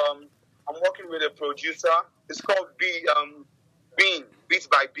working with a producer. It's called Beats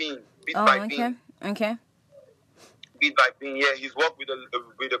by Bean. Okay. Beat by Bean. Yeah, he's worked with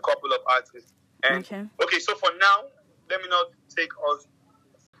a couple of artists. And okay, so for now, let me not take us.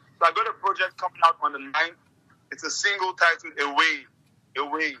 So I got a project coming out on the 9th. It's a single titled Away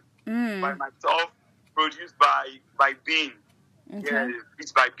by myself, produced by Bean. Okay. Yeah,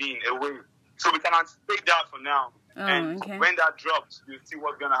 Beats by Bean, Away. So we can anticipate that for now. When that drops, you'll see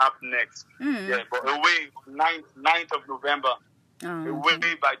what's gonna happen next. Yeah, but Away, 9th of November.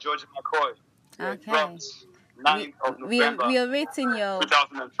 Away by Georgy McCoy. Okay. Drops 9th of November. We are waiting your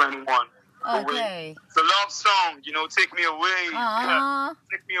 2021. Okay. It's a love song, take me away. Yeah.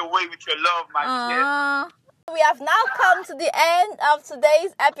 Take me away with your love, my dear. We have now come to the end of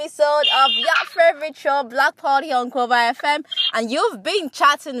today's episode of your favorite show, Black Party on Quoba FM, and you've been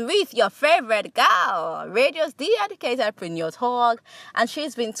chatting with your favorite girl, Radio's dedicated Preneur Talk, and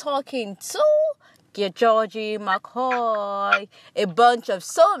she's been talking to Georgy, McCoy, a bunch of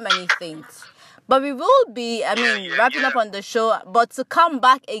so many things. But we will be, wrapping up on the show, but to come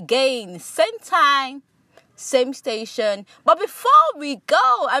back again, same time, same station. But before we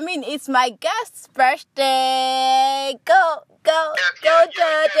go, it's my guest's birthday. Go,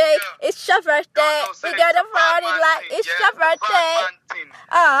 Georgy. It's your birthday. We gotta party like it's your birthday.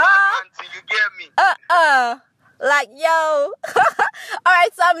 You get me? Like, yo.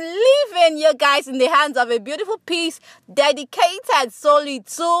 Alright, so I'm leaving you guys in the hands of a beautiful piece dedicated solely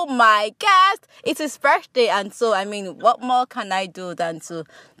to my guest. It's his birthday, and so, what more can I do than to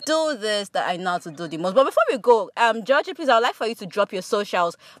do this that I know how to do the most? But before we go, Georgy, please, I would like for you to drop your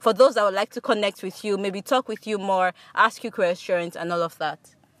socials for those that would like to connect with you, maybe talk with you more, ask you questions, and all of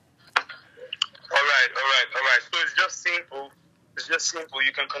that. All right. So it's just simple.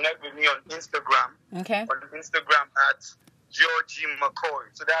 You can connect with me on Instagram. Okay. On Instagram at Georgy McCoy.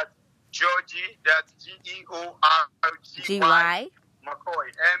 So that's Georgy, that's GEORGY.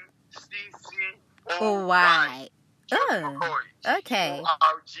 McCoy. MCCoy. Oh, okay.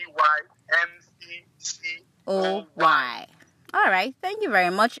 GEORGY. All right, thank you very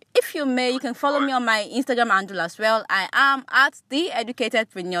much. If you may, you can follow me on my Instagram handle as well. I am at The Educated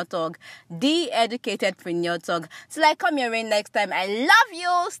Preneur Talk. The Educated Preneur Talk. Till I come your way next time, I love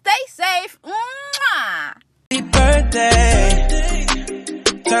you. Stay safe. Mwah! Happy birthday.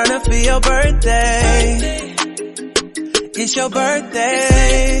 Turn up for your birthday. It's your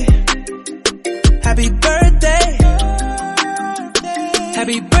birthday. Happy birthday.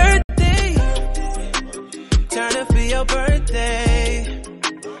 Happy birthday. Turn up for your birthday.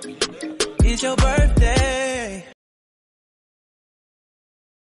 It's your birthday.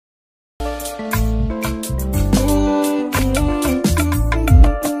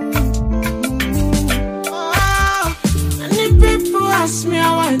 Many people ask me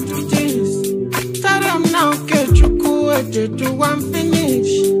how I do this. Tell them now, get you cool, do one finish.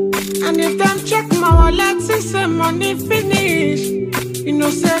 And if them check my wallet, say money finish.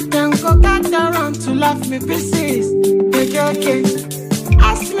 Say them go gather around to laugh me pieces. Okay.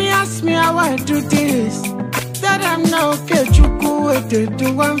 Ask me how I do this. Tell them now, get you cool,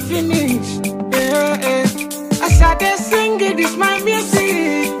 do one finish. Yeah. As I sing it, it's my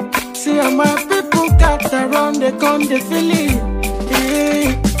music. See how my people gather around, they come, they feel it.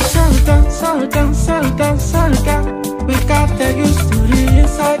 Yeah. Slow down. We got the used to the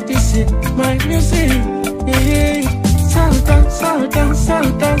inside this is my music. Yeah. Slow down.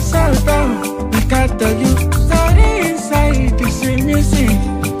 We got the used to the inside this is music.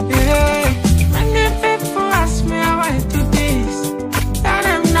 Yeah. Many people ask me how I do this. Tell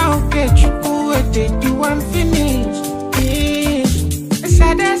them now, get you cool, they do one finish. Yeah. As I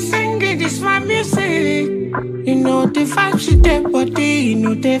sing it, this my music. You know the vibe she dead body, you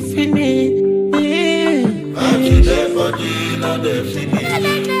know they finish. Vibe she dead body, you know they finish.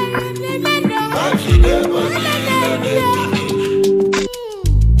 Vibe she dead body, you know they finish.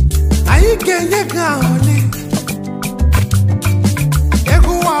 Ayi kenye kaone,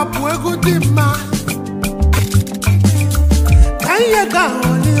 ego wapu ego dima. Ayi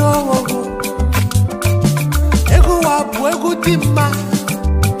kaone owo, ego wapu ego dima.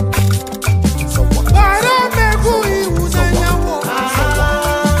 Para megu iwu na nyawo,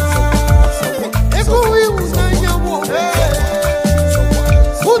 ego iwu na nyawo.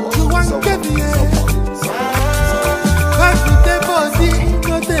 Utu wankebiye, kafi te body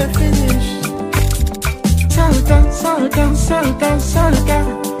no te finish. Settle down, settle down, settle down, settle down.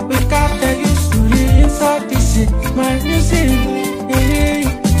 We got the use to inside this is my music.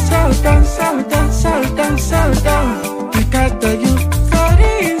 Settle down, settle down, settle down, settle down. We got the use for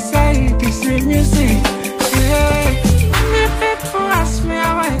the inside this is music. Me people ask me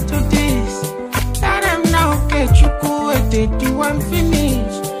how I do this. Tell them now, get you go where they do I'm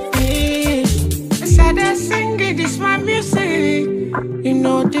finished. I said I sing it, this my music. You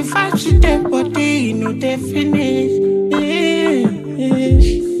know the vibe she dead body, you know they finish.